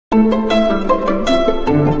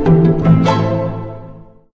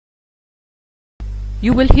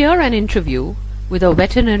You will hear an interview with a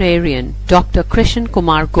veterinarian, Dr. Krishan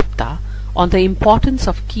Kumar Gupta, on the importance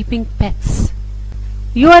of keeping pets.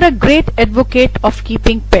 You are a great advocate of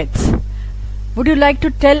keeping pets. Would you like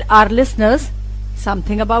to tell our listeners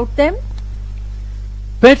something about them?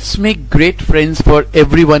 Pets make great friends for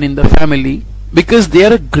everyone in the family because they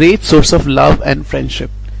are a great source of love and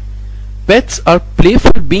friendship. Pets are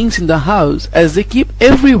playful beings in the house as they keep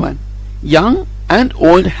everyone, young and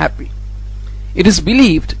old, happy. It is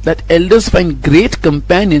believed that elders find great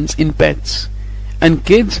companions in pets, and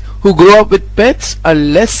kids who grow up with pets are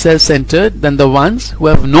less self-centered than the ones who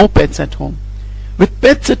have no pets at home. With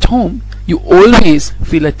pets at home, you always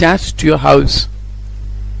feel attached to your house.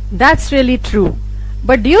 That's really true.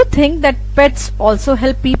 But do you think that pets also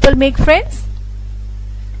help people make friends?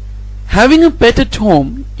 Having a pet at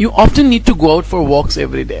home, you often need to go out for walks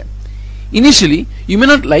every day. Initially, you may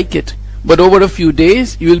not like it, but over a few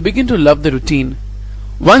days, you will begin to love the routine.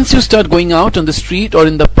 Once you start going out on the street or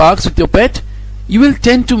in the parks with your pet, you will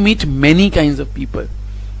tend to meet many kinds of people.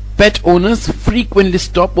 Pet owners frequently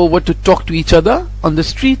stop over to talk to each other on the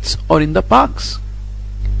streets or in the parks.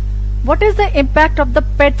 What is the impact of the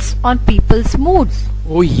pets on people's moods?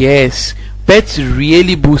 Oh yes, pets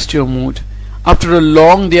really boost your mood. After a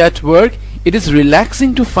long day at work, it is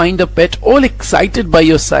relaxing to find a pet all excited by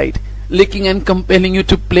your side, licking and compelling you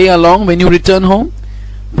to play along when you return home.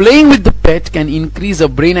 Playing with the pet can increase the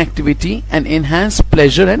brain activity and enhance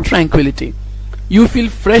pleasure and tranquility. You feel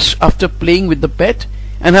fresh after playing with the pet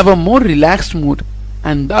and have a more relaxed mood,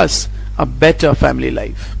 and thus a better family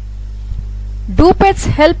life. Do pets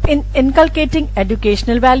help in inculcating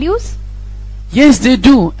educational values? Yes, they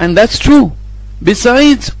do, and that's true.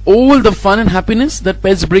 Besides all the fun and happiness that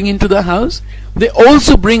pets bring into the house, they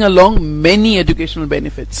also bring along many educational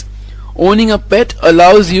benefits. Owning a pet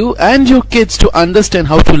allows you and your kids to understand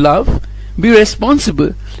how to love, be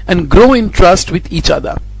responsible, and grow in trust with each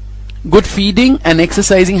other. Good feeding and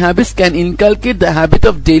exercising habits can inculcate the habit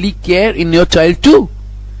of daily care in your child too.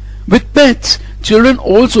 With pets, children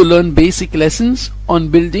also learn basic lessons on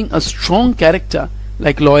building a strong character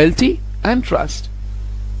like loyalty and trust.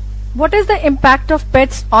 What is the impact of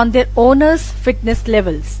pets on their owners' fitness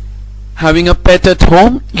levels? Having a pet at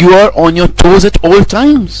home, you are on your toes at all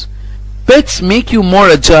times. Pets make you more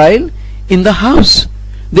agile in the house.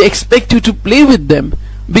 They expect you to play with them,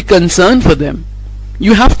 be concerned for them.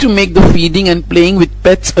 You have to make the feeding and playing with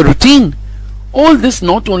pets a routine. All this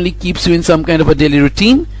not only keeps you in some kind of a daily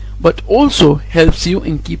routine, but also helps you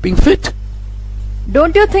in keeping fit.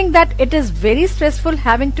 Don't you think that it is very stressful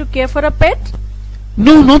having to care for a pet?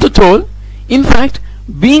 No, not at all. In fact,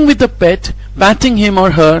 being with a pet, patting him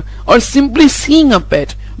or her, or simply seeing a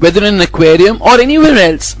pet, whether in an aquarium or anywhere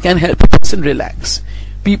else, can help a person relax.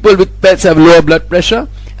 People with pets have lower blood pressure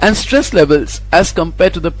and stress levels as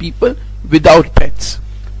compared to the people without pets.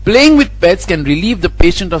 Playing with pets can relieve the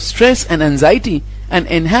patient of stress and anxiety and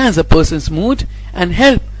enhance a person's mood and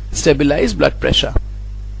help stabilize blood pressure.